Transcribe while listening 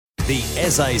The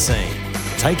SA Scene,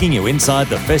 taking you inside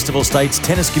the Festival States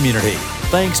tennis community,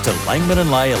 thanks to Langman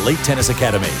 & Lay Elite Tennis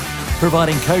Academy,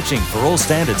 providing coaching for all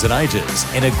standards and ages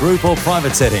in a group or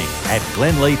private setting at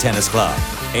Glenlee Tennis Club.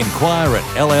 Inquire at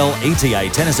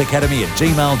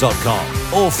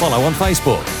lletatennisacademy@gmail.com or follow on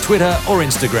Facebook, Twitter or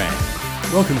Instagram.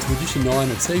 Welcome to edition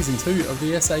 9 of season 2 of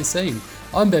the SA Scene.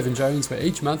 I'm Bevan Jones, where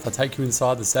each month I take you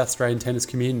inside the South Australian tennis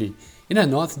community. In our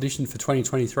 9th edition for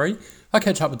 2023, I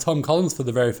catch up with Tom Collins for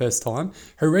the very first time,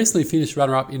 who recently finished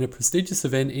runner-up in a prestigious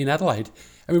event in Adelaide.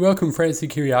 And we welcome Francie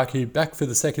Kyriakou back for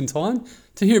the second time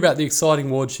to hear about the exciting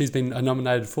award she's been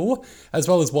nominated for, as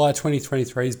well as why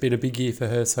 2023 has been a big year for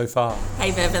her so far.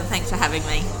 Hey Bevan, thanks for having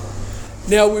me.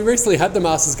 Now, we recently had the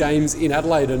Masters Games in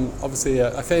Adelaide, and obviously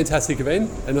a fantastic event,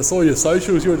 and I saw your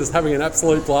socials, you were just having an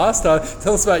absolute blast.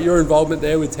 Tell us about your involvement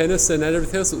there with tennis and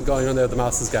everything else that was going on there at the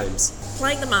Masters Games.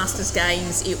 Playing the Masters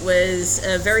Games, it was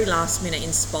very last minute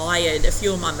inspired. A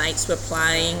few of my mates were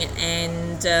playing,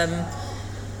 and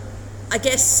I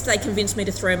guess they convinced me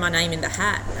to throw my name in the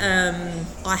hat.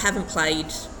 I haven't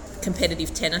played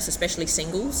competitive tennis, especially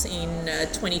singles, in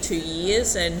 22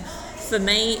 years, and for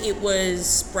me, it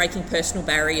was breaking personal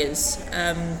barriers.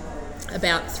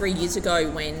 About 3 years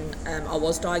ago, when I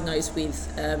was diagnosed with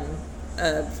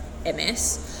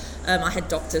MS, I had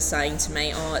doctors saying to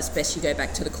me, it's best you go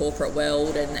back to the corporate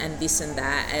world and this and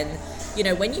that. And, you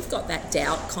know, when you've got that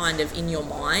doubt kind of in your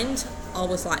mind, I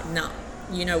was like, no,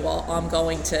 you know what, I'm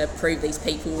going to prove these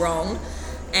people wrong.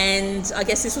 And I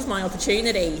guess this was my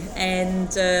opportunity.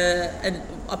 And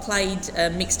I played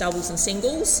mixed doubles and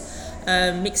singles.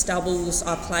 Mixed doubles,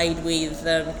 I played with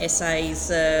SA's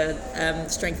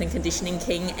strength and conditioning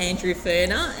king, Andrew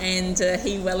Ferner, and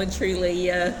he well and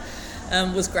truly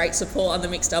was great support on the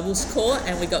mixed doubles court,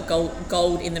 and we got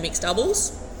gold in the mixed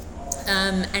doubles.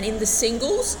 And in the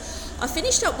singles, I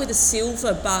finished up with a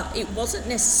silver, but it wasn't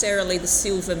necessarily the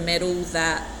silver medal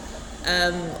that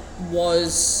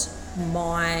was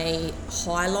my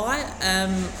highlight.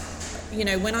 You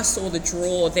know, when I saw the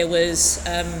draw, there was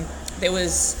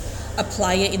a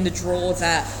player in the draw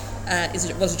that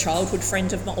was a childhood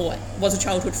friend of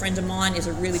mine, is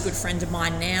a really good friend of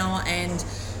mine now, and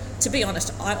to be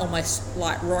honest, I almost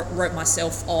wrote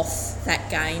myself off that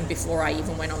game before I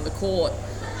even went on the court.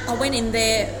 I went in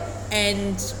there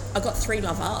and I got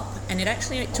 3-love up, and it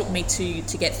took me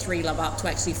to get 3-love up to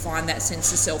actually find that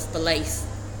sense of self-belief.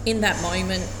 In that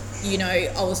moment, you know,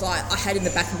 I was like, I had in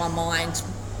the back of my mind,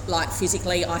 like,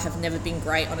 physically, I have never been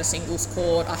great on a singles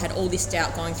court. I had all this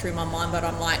doubt going through my mind, but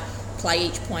I'm like, play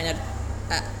each point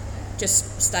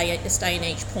just stay in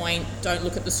each point. Don't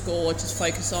look at the score. Just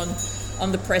focus on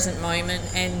the present moment.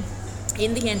 And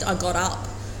in the end, I got up,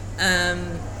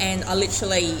 and I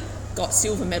literally got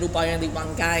silver medal by only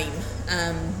one game.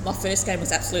 My first game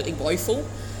was absolutely woeful.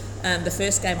 The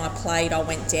first game I played, I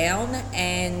went down,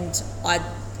 and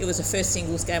it was the first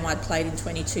singles game I'd played in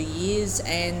 22 years,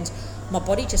 and my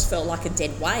body just felt like a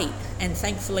dead weight. And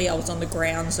thankfully I was on the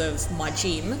grounds of my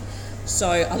gym, so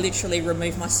I literally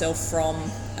removed myself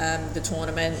from the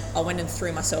tournament. I went and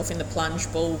threw myself in the plunge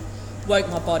pool, woke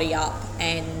my body up,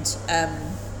 and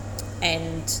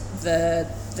the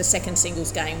second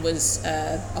singles game was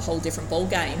a whole different ball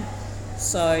game.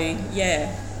 So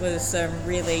yeah, was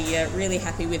really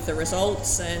happy with the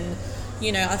results, and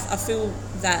you know, I feel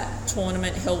that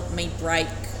tournament helped me break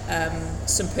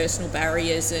some personal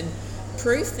barriers and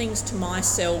prove things to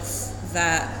myself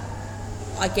that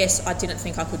I guess I didn't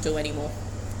think I could do anymore.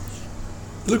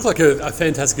 It looked like a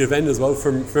fantastic event as well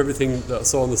from everything that I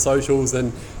saw on the socials,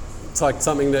 and it's like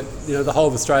something that, you know, the whole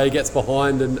of Australia gets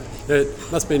behind, and it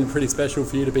must have been pretty special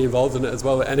for you to be involved in it as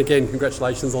well. And again,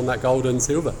 congratulations on that gold and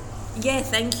silver. Yeah,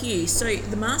 thank you. So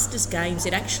the Masters Games,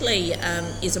 it actually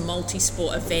is a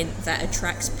multi-sport event that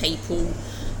attracts people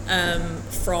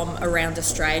from around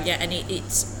Australia, and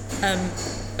it's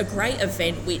a great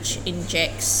event which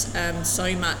injects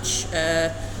so much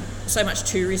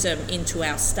tourism into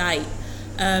our state.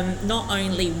 Not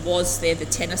only was there the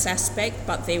tennis aspect,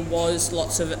 but there was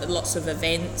lots of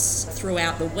events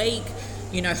throughout the week.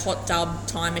 You know, Hot Dub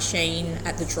Time Machine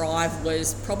at the Drive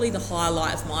was probably the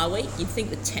highlight of my week. You'd think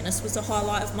the tennis was the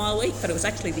highlight of my week, but it was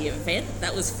actually the event.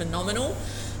 That was phenomenal.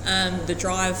 The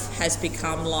Drive has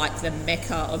become like the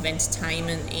mecca of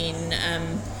entertainment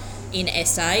in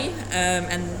SA,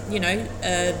 and you know,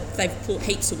 they've put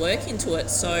heaps of work into it,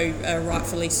 so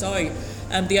rightfully so.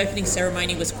 The opening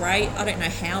ceremony was great. I don't know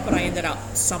how, but I ended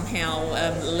up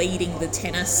somehow leading the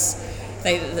tennis.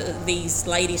 These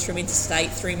ladies from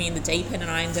Interstate threw me in the deep end,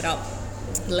 and I ended up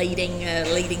leading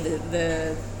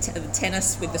the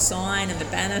tennis with the sign and the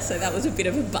banner, so that was a bit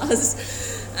of a buzz.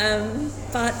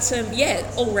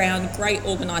 All round great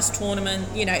organised tournament.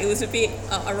 It was a bit.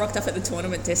 I rocked up at the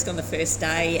tournament desk on the first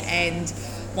day, and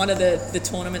one of the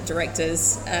tournament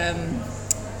directors,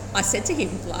 I said to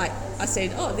him,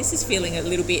 "Oh, this is feeling a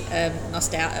little bit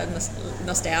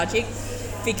nostalgic,"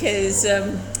 because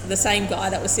the same guy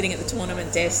that was sitting at the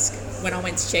tournament desk when I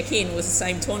went to check in was the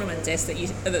same tournament desk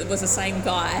that was the same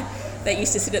guy that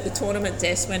used to sit at the tournament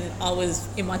desk when I was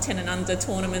in my 10 and under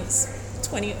tournaments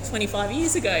 25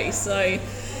 years ago. So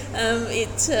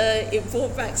it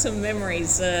brought back some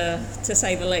memories, to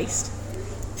say the least.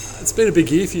 It's been a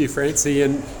big year for you, Francie,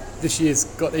 and this year's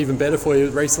got even better for you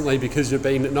recently because you've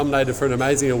been nominated for an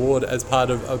amazing award as part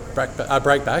of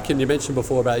Breakback, and you mentioned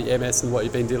before about your MS and what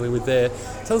you've been dealing with there.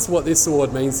 Tell us what this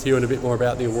award means to you and a bit more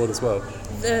about the award as well.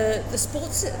 The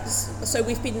sports, so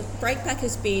Breakback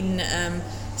has been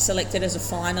selected as a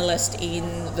finalist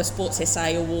in the Sports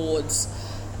SA Awards,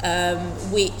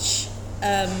 which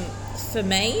for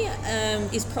me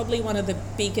is probably one of the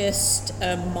biggest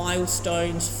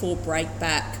milestones for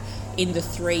Breakback in the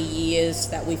 3 years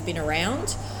that we've been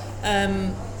around.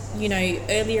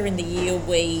 Earlier in the year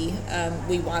we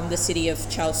won the City of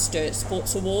Charles Sturt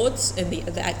Sports Awards in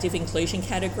the Active Inclusion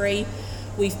category.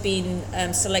 We've been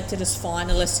selected as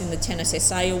finalists in the Tennis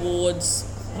SA Awards,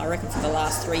 I reckon, for the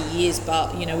last 3 years,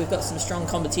 but we've got some strong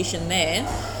competition there.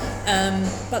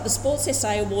 But the Sports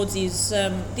SA Awards is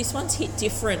this one's hit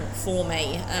different for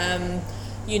me.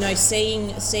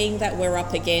 Seeing that we're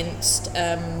up against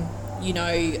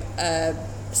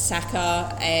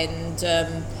Saka and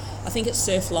I think it's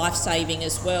surf lifesaving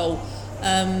as well.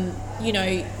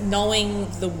 Knowing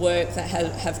the work that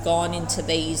have gone into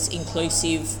these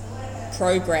inclusive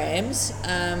programs,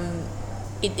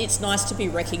 it's nice to be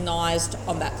recognised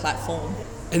on that platform.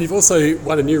 And you've also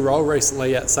won a new role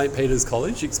recently at St. Peter's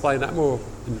College. Explain that more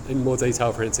in more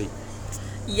detail, Francie.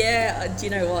 Yeah, do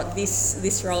you know what?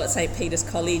 This role at St. Peter's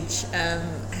College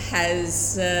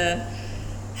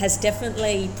has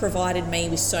definitely provided me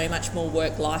with so much more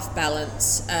work-life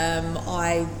balance.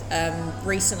 I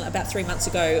recently, about 3 months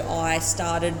ago, I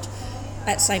started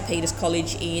at St. Peter's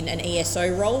College in an ESO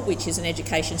role, which is an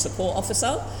Education Support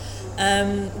Officer,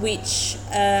 which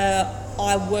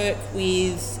I work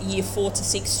with Year 4 to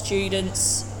 6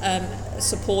 students,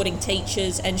 supporting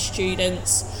teachers and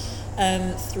students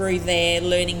through their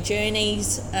learning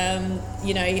journeys.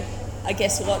 I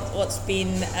guess what's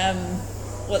been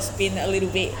a little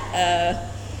bit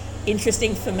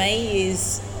interesting for me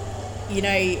is,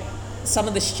 some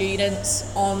of the students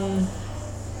on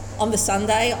the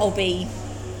Sunday I'll be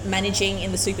managing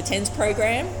in the Super 10s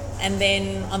program, and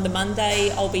then on the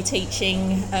Monday I'll be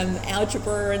teaching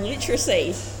algebra and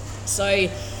literacy. So,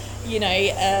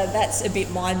 that's a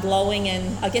bit mind-blowing,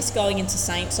 and I guess going into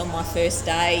Saints on my first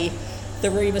day,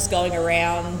 the rumours going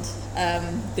around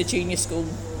the junior school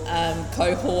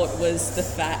cohort was the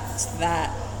fact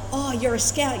that, "Oh, you're a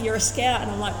scout,"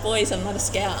 and I'm like, "Boys, I'm not a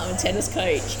scout, I'm a tennis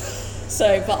coach."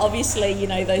 So, but obviously,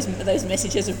 those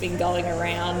messages have been going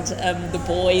around the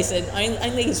boys, and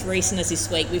only as recent as this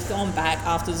week, we've gone back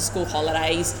after the school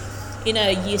holidays in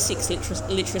a Year 6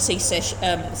 literacy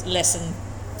lesson.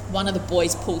 One of the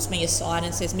boys pulls me aside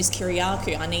and says, "Miss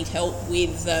Kiriakou, I need help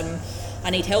with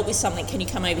something. Can you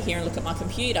come over here and look at my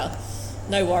computer?"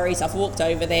 No worries, I've walked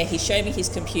over there. He showed me his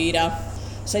computer.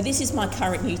 "So this is my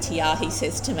current UTR," he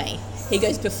says to me. He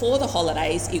goes, "Before the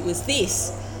holidays, it was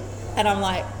this." And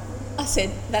I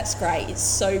said, "That's great. It's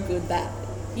so good that,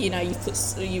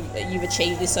 you've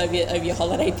achieved this over your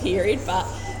holiday period, but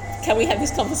can we have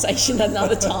this conversation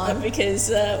another time? Because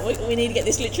we need to get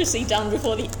this literacy done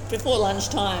before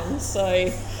lunchtime."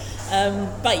 So,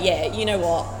 but yeah, you know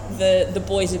what? The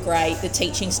boys are great. The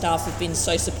teaching staff have been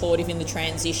so supportive in the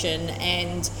transition,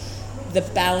 and the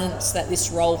balance that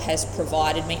this role has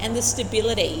provided me and the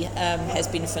stability has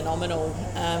been phenomenal.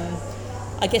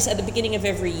 I guess at the beginning of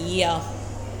every year,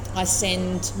 I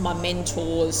send my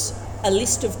mentors a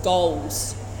list of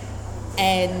goals,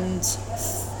 and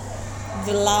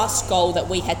the last goal that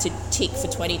we had to tick for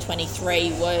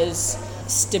 2023 was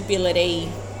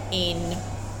stability in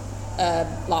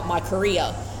my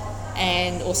career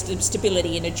or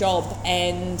stability in a job.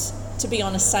 And to be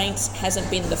honest, Saints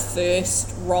hasn't been the first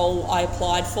role I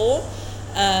applied for.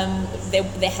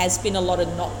 There has been a lot of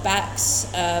knockbacks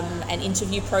and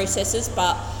interview processes,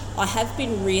 but I have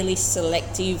been really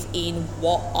selective in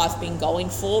what I've been going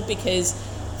for, because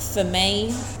for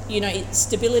me,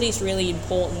 stability is really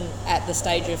important at the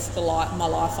stage of my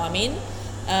life I'm in.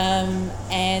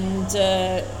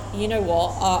 You know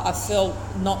what? I felt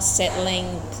not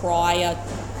settling prior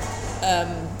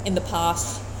in the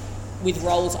past with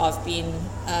roles I've been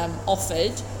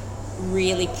offered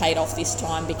really paid off this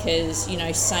time because, you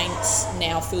know, Saints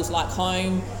now feels like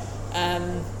home.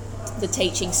 The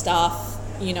teaching staff,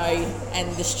 you know,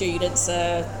 and the students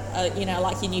are, you know,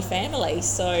 like your new family.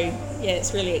 So, yeah,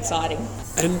 it's really exciting.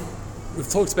 And we've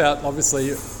talked about,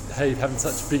 obviously, how you're having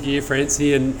such a big year,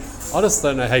 Francie, and I just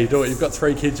don't know how you do it. You've got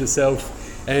 3 kids yourself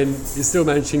and you're still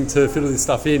managing to fit all this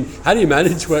stuff in. How do you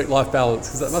manage work-life balance?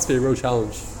 Because that must be a real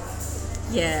challenge.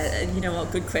 Yeah, you know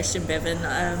what, good question, Bevan.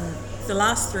 The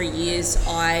last 3 years,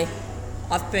 I've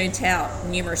burnt out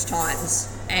numerous times,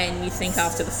 and you think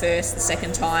after the first, the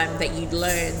second time that you'd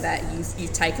learn that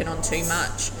you've taken on too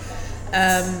much.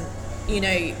 You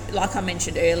know, like I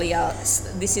mentioned earlier,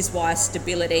 this is why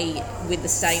stability with the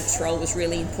Saints role was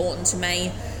really important to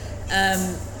me.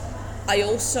 I've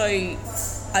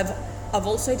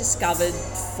also discovered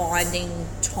finding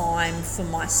time for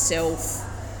myself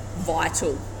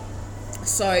vital.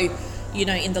 So, you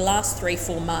know, in the last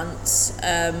 3-4 months,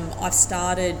 I've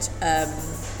started at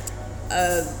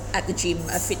the gym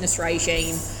a fitness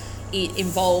regime. It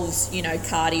involves, you know,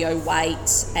 cardio,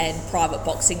 weights, and private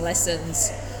boxing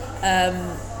lessons.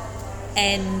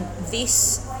 And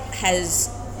this has,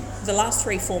 the last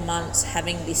 3-4 months,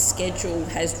 having this schedule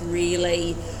has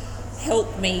really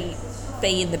helped me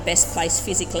be in the best place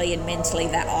physically and mentally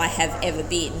that I have ever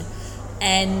been.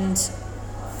 And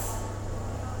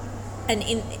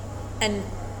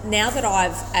now that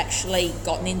I've actually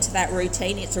gotten into that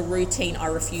routine, it's a routine I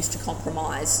refuse to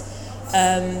compromise.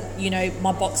 You know,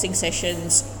 my boxing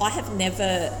sessions,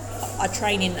 I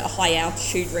train in a high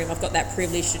altitude room. I've got that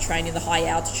privilege to train in the high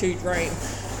altitude room.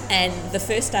 And the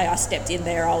first day I stepped in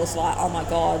there, I was like, oh my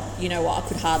God, you know what, I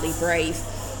could hardly breathe.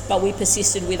 But we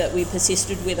persisted with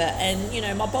it. And, you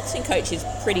know, my boxing coach is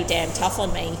pretty damn tough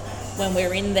on me when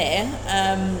we're in there.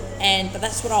 But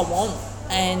that's what I want.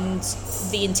 And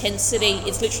the intensity,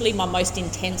 it's literally my most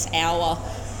intense hour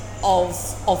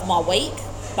of my week,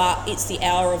 but it's the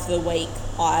hour of the week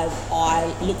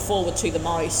I look forward to the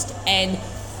most. And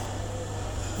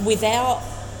without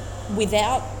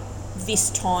this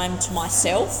time to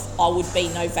myself, I would be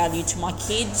no value to my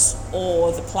kids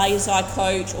or the players I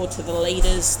coach or to the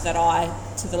leaders that I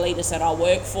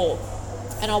work for.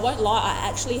 And I won't lie, I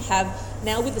actually have,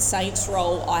 now with the Saints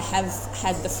role, I have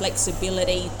had the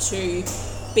flexibility to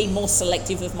be more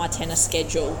selective of my tennis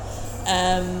schedule.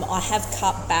 I have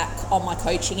cut back on my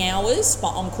coaching hours, my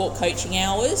on-court coaching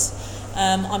hours.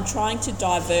 I'm trying to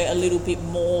divert a little bit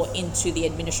more into the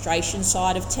administration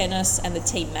side of tennis and the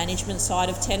team management side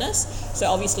of tennis. So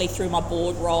obviously through my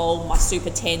board role, my Super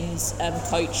 10s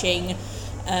coaching,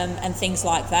 and things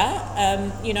like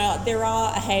that. You know, there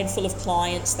are a handful of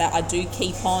clients that I do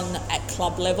keep on at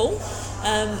club level,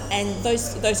 and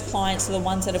those clients are the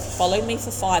ones that have followed me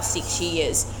for 5-6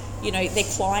 years. You know, they're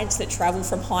clients that travel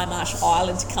from Highmarsh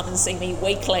Island to come and see me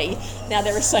weekly. Now,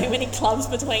 there are so many clubs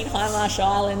between Highmarsh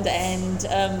Island and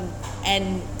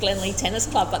Glenlea Tennis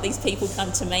Club, but these people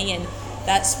come to me, and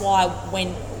that's why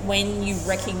when you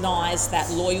recognise that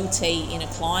loyalty in a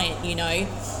client, you know,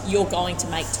 you're going to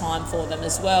make time for them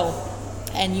as well.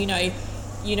 And, you know,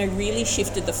 really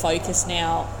shifted the focus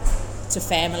now to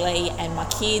family and my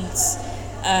kids.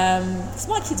 Because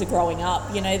my kids are growing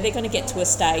up, you know, they're going to get to a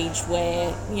stage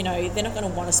where, you know, they're not going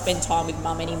to want to spend time with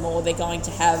mum anymore. They're going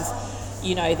to have,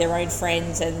 you know, their own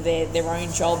friends and their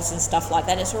own jobs and stuff like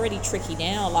that. It's already tricky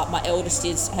now. Like my eldest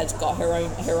has got her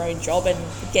own job,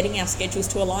 and getting our schedules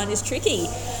to align is tricky.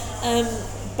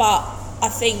 But I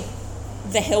think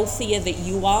the healthier that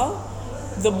you are,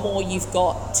 the more you've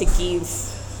got to give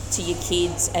to your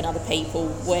kids and other people,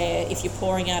 where if you're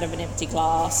pouring out of an empty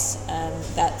glass,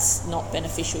 that's not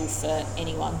beneficial for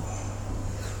anyone.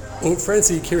 Well,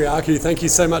 Francie Kyriakou, thank you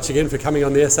so much again for coming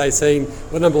on the SA Scene.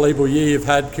 What an unbelievable year you've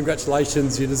had.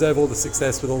 Congratulations. You deserve all the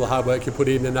success with all the hard work you put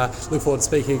in, and look forward to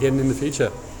speaking again in the future.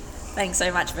 Thanks so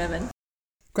much, Bevan.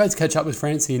 Great to catch up with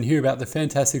Francie and hear about the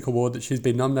fantastic award that she's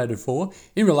been nominated for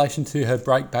in relation to her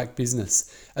Breakback business,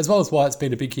 as well as why it's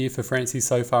been a big year for Francie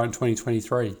so far in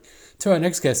 2023. To our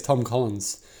next guest, Tom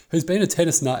Collins, who's been a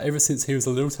tennis nut ever since he was a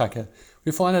little tacker.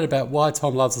 We find out about why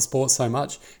Tom loves the sport so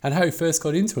much and how he first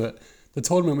got into it, the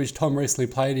tournament which Tom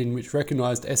recently played in, which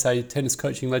recognised SA tennis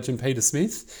coaching legend Peter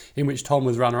Smith, in which Tom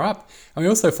was runner-up. And we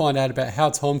also find out about how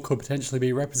Tom could potentially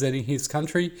be representing his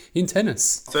country in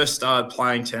tennis. I first started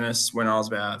playing tennis when I was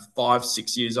about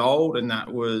 5-6 years old, and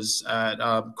that was at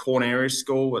Corn Area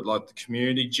School at like the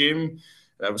community gym.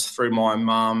 That was through my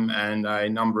mum and a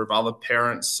number of other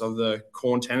parents of the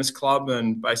Corn Tennis Club,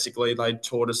 and basically they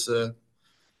taught us the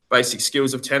basic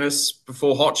skills of tennis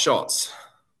before hot shots.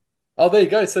 Oh, there you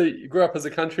go. So you grew up as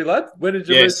a country lad? Where did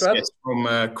you move to? Yes,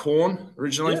 from Corn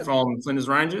originally, from Flinders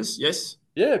Ranges, yes.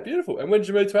 Yeah, beautiful. And when did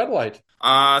you move to Adelaide?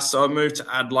 So I moved to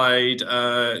Adelaide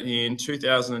in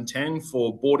 2010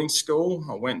 for boarding school.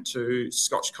 I went to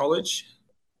Scotch College.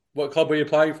 What club were you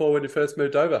playing for when you first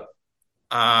moved over?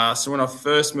 So when I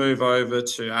first moved over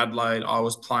to Adelaide, I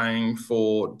was playing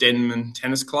for Denman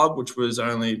Tennis Club, which was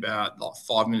only about like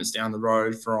 5 minutes down the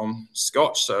road from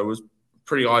Scotch. So it was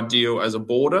pretty ideal as a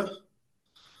boarder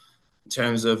in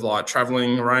terms of like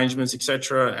traveling arrangements,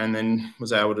 etc. And then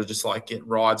was able to just like get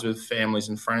rides with families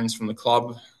and friends from the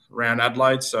club around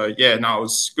Adelaide. So yeah, no, it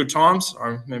was good times. I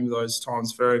remember those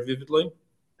times very vividly.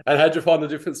 And how'd you find the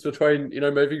difference between,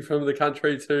 moving from the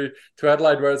country to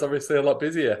Adelaide, where it's obviously a lot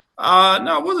busier?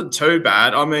 No, it wasn't too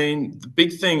bad. I mean, the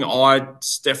big thing I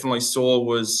definitely saw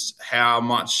was how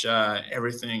much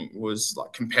everything was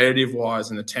like competitive wise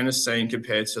in the tennis scene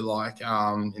compared to like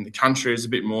in the country. It's a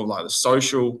bit more like the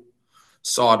social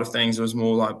side of things. It was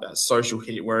more like that social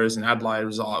hit, whereas in Adelaide it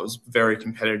was a very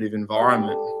competitive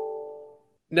environment.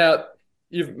 Now,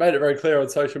 you've made it very clear on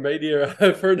social media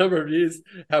for a number of years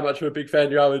how much of a big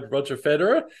fan you are with Roger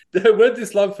Federer. Where did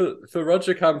this love for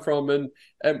Roger come from, and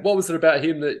what was it about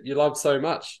him that you loved so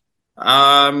much?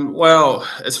 Well,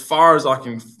 as far as I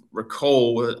can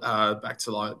recall, back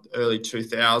to like early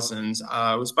 2000s,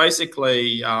 it was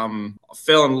basically I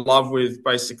fell in love with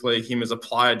basically him as a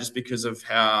player just because of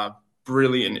how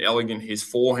brilliant and elegant his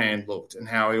forehand looked and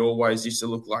how he always used to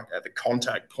look like at the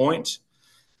contact point,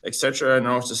 etc. And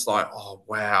I was just like, oh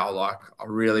wow, like I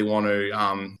really want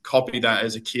to copy that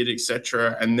as a kid,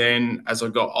 etc. And then as I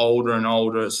got older and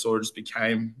older, it sort of just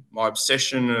became my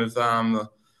obsession of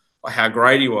like how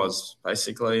great he was,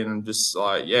 basically. And I'm just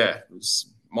like, yeah, it was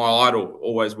my idol,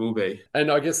 always will be. And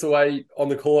I guess the way on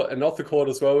the court and off the court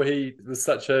as well, he was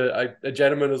such a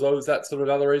gentleman as well. Is that sort of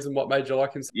another reason what made you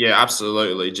like him? Yeah,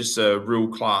 absolutely. Just a real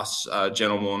class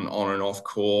gentleman on and off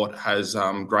court, has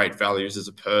great values as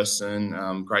a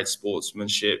person, great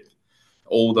sportsmanship.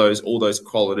 All those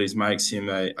qualities makes him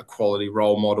a quality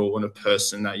role model and a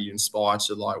person that you inspire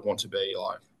to like want to be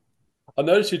like. I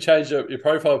noticed you changed your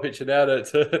profile picture now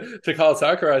to Carl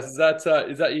Alcaraz.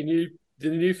 Is that your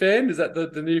new fan? Is that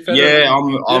the new Federer? Yeah,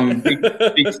 I'm a big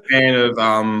Yeah. fan of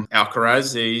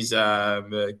Alcaraz. He's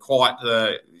quite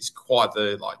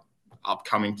the like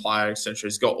upcoming player, etc.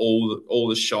 He's got all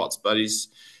the shots, but he's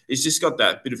just got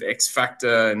that bit of X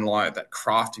factor and like that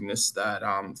craftiness that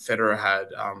Federer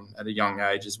had at a young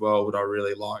age as well, that I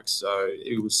really like. So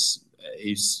he's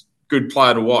a good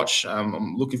player to watch.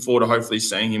 I'm looking forward to hopefully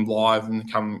seeing him live in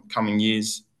the coming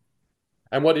years.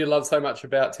 And what do you love so much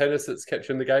about tennis that's kept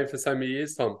you in the game for so many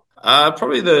years, Tom?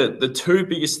 Probably the two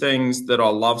biggest things that I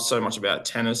love so much about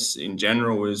tennis in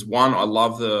general is one, I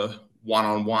love the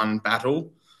one-on-one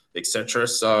battle, etc.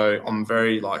 So I'm a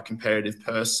very like competitive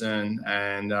person,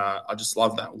 and I just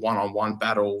love that one-on-one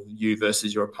battle, you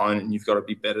versus your opponent. You've got to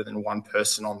be better than one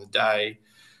person on the day.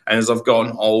 And as I've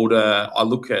gotten older, I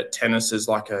look at tennis as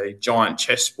like a giant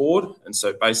chessboard, and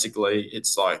so basically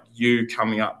it's like you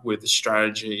coming up with a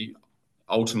strategy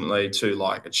ultimately to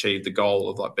like achieve the goal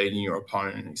of like beating your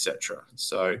opponent, etc.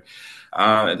 So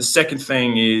the second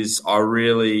thing is I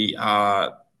really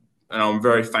and I'm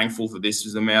very thankful for this,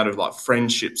 is the amount of like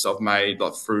friendships I've made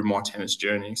like through my tennis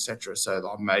journey, etc. So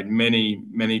I've made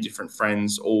many different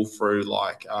friends all through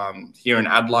like here in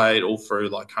Adelaide, all through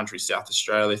like country South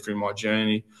Australia through my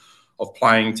journey of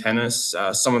playing tennis.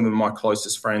 Some of them are my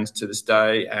closest friends to this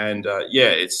day, and yeah,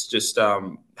 it's just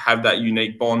have that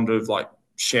unique bond of like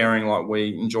sharing, like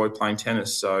we enjoy playing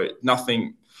tennis. So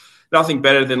nothing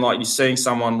better than like you seeing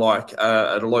someone like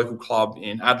at a local club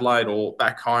in Adelaide or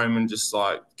back home and just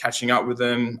like catching up with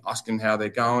them, asking how they're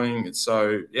going. And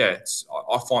so yeah,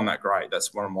 I find that great.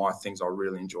 That's one of my things I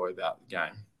really enjoy about the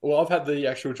game. Well, I've had the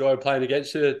actual joy of playing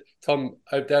against you, Tom,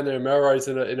 down there in Melrose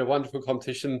in a wonderful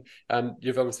competition. And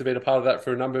you've obviously been a part of that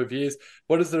for a number of years.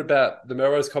 What is it about the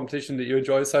Melrose competition that you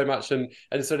enjoy so much? And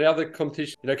is there any other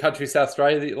competition, country South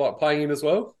Australia that you like playing in as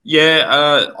well?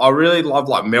 Yeah, I really love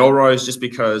like Melrose just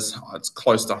because it's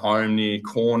close to home near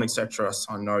Corn, etc.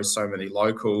 So I know so many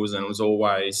locals, and it was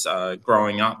always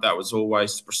growing up, that was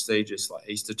always prestigious, like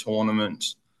Easter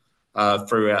tournament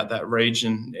throughout that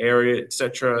region area,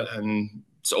 etc. And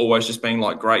it's always just been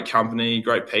like great company,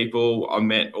 great people. I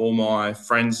met all my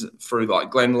friends through like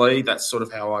Glen Lee. That's sort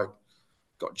of how I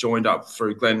got joined up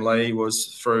through Glen Lee, was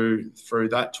through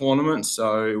that tournament.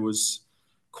 So it was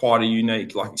quite a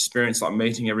unique like experience, like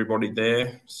meeting everybody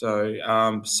there. So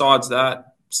besides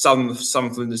that, Southern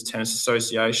Flinders Tennis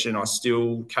Association, I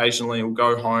still occasionally will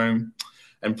go home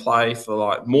and play for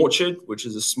like Morchard, which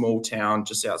is a small town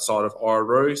just outside of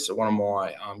Orroroo. So one of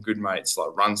my good mates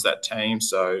like runs that team.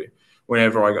 So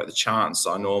whenever I got the chance,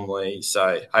 I normally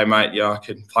say, "Hey mate, yeah, I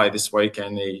can play this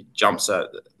weekend." He jumps at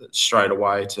straight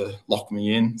away to lock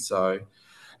me in. So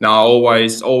no, I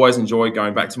always enjoy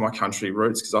going back to my country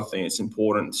roots because I think it's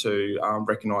important to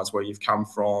recognise where you've come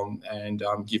from and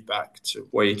give back to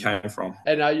where you came from.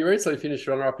 And you recently finished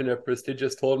runner-up in a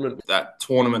prestigious tournament. That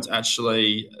tournament's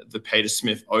actually the Peter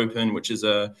Smith Open, which is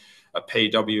a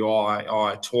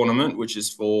PWI tournament, which is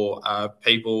for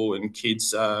people and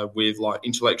kids with like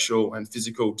intellectual and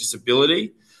physical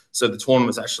disability. So the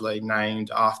tournament's actually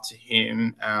named after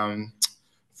him.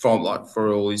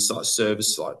 For all his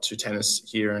service to tennis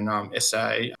here in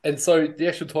SA. And so the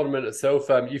actual tournament itself,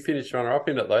 you finished runner-up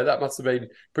in it though. That must have been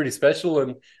pretty special.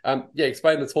 And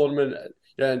explain the tournament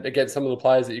and against some of the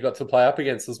players that you got to play up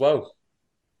against as well.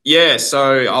 Yeah,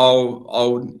 so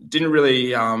I didn't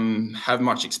really have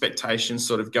much expectations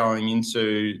sort of going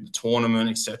into the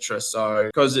tournament, etc. So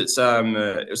because it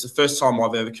was the first time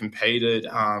I've ever competed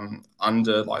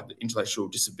under like the intellectual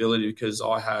disability because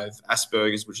I have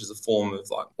Asperger's, which is a form of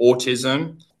like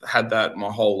autism. I had that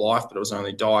my whole life, but it was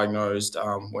only diagnosed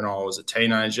when I was a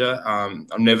teenager.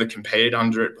 I've never competed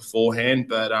under it beforehand,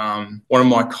 but one of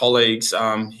my colleagues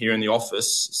here in the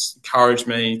office encouraged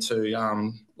me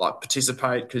to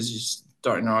participate because you just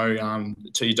don't know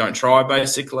until you don't try,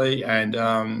 basically. And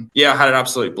I had an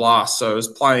absolute blast. So I was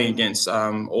playing against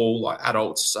all like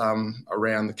adults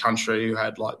around the country who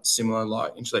had like similar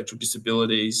like intellectual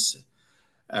disabilities.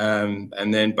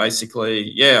 And then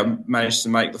basically, I managed to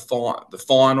make the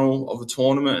final of the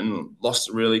tournament and lost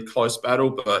a really close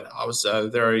battle, but it was a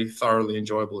very thoroughly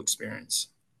enjoyable experience.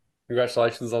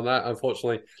 Congratulations on that.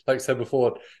 Unfortunately, like I said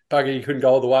before, bugger you couldn't go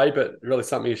all the way, but really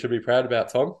something you should be proud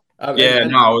about, Tom.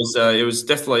 It was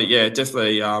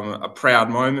definitely a proud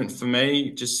moment for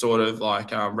me, just sort of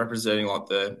like representing like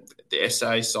the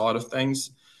SA side of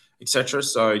things, etc.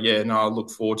 So I look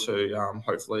forward to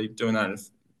hopefully doing that a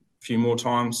few more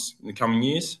times in the coming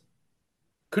years.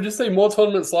 Could you see more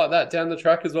tournaments like that down the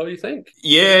track as well, you think?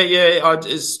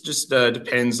 It just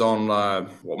depends on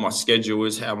what my schedule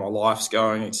is, how my life's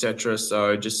going, etc.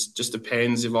 So just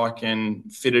depends if I can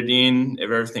fit it in, if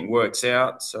everything works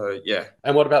out. So, yeah.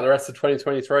 And what about the rest of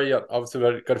 2023? Obviously,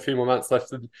 we've got a few more months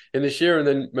left in this year and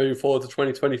then moving forward to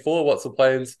 2024. What's the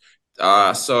plans?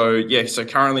 So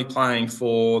currently playing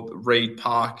for Reed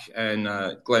Park and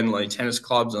Glenlee tennis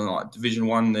clubs on like Division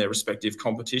 1, their respective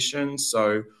competitions.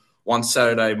 So one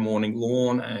Saturday morning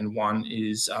lawn and one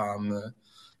is the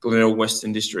Glenelg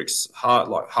Western District's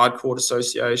Hardcourt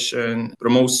Association. But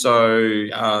I'm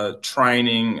also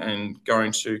training and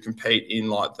going to compete in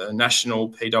like the national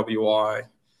PWI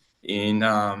in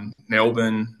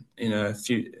Melbourne in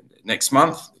next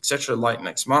month, etc., late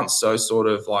next month. So sort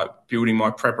of like building my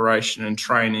preparation and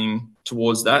training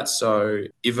towards that. So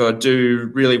if I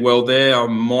do really well there, I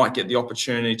might get the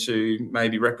opportunity to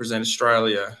maybe represent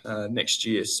Australia next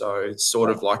year. So it's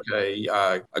sort of like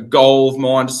a goal of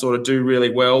mine to sort of do really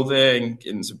well there, and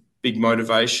it's a big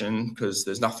motivation because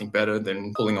there's nothing better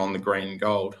than pulling on the green and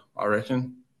gold, I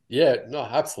reckon. Yeah, no,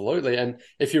 absolutely. And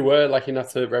if you were lucky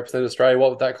enough to represent Australia, what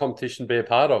would that competition be a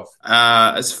part of?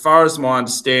 As far as my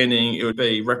understanding, it would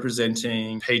be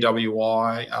representing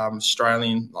PWI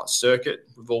Australian circuit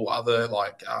with all other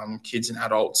kids and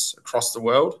adults across the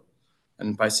world,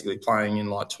 and basically playing in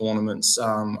tournaments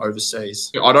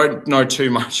overseas. I don't know too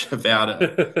much about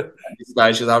it at this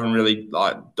stage because I haven't really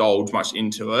divulged much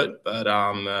into it, but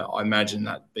I imagine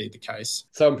that'd be the case.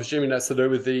 So I'm presuming that's to do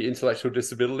with the intellectual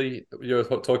disability you were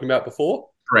talking about before?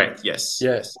 Correct, yes.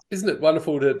 Yes. Isn't it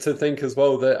wonderful to think as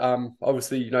well that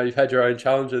obviously, you've had your own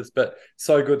challenges, but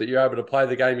so good that you're able to play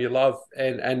the game you love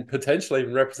and potentially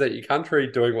even represent your country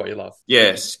doing what you love.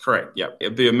 Yes, correct. Yep.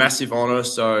 It'd be a massive honour.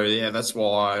 So, that's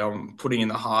why I'm putting in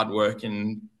the hard work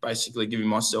and basically giving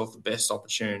myself the best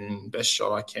opportunity and best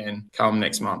shot I can come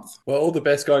next month. Well, all the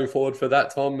best going forward for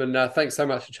that, Tom. And thanks so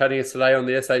much for chatting us today on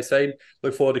the SA Scene.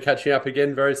 Look forward to catching up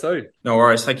again very soon. No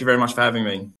worries. Thank you very much for having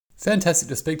me. Fantastic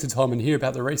to speak to Tom and hear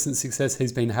about the recent success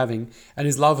he's been having and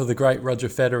his love of the great Roger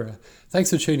Federer.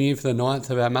 Thanks for tuning in for the 9th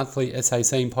of our monthly SA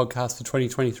Scene podcast for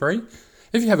 2023.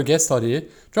 If you have a guest idea,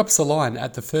 drop us a line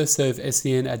at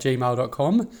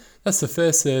thefirstservesvn@gmail.com. That's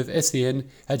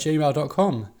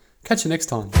thefirstservesvn@gmail.com. Catch you next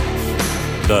time.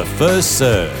 The First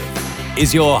Serve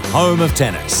is your home of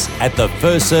tennis at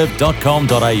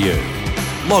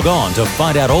thefirstserve.com.au. Log on to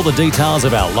find out all the details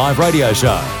of our live radio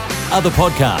show, other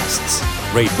podcasts,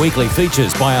 read weekly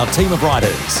features by our team of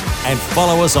writers, and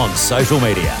follow us on social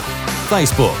media,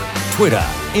 Facebook, Twitter,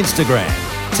 Instagram,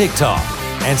 TikTok,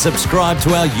 and subscribe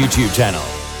to our YouTube channel.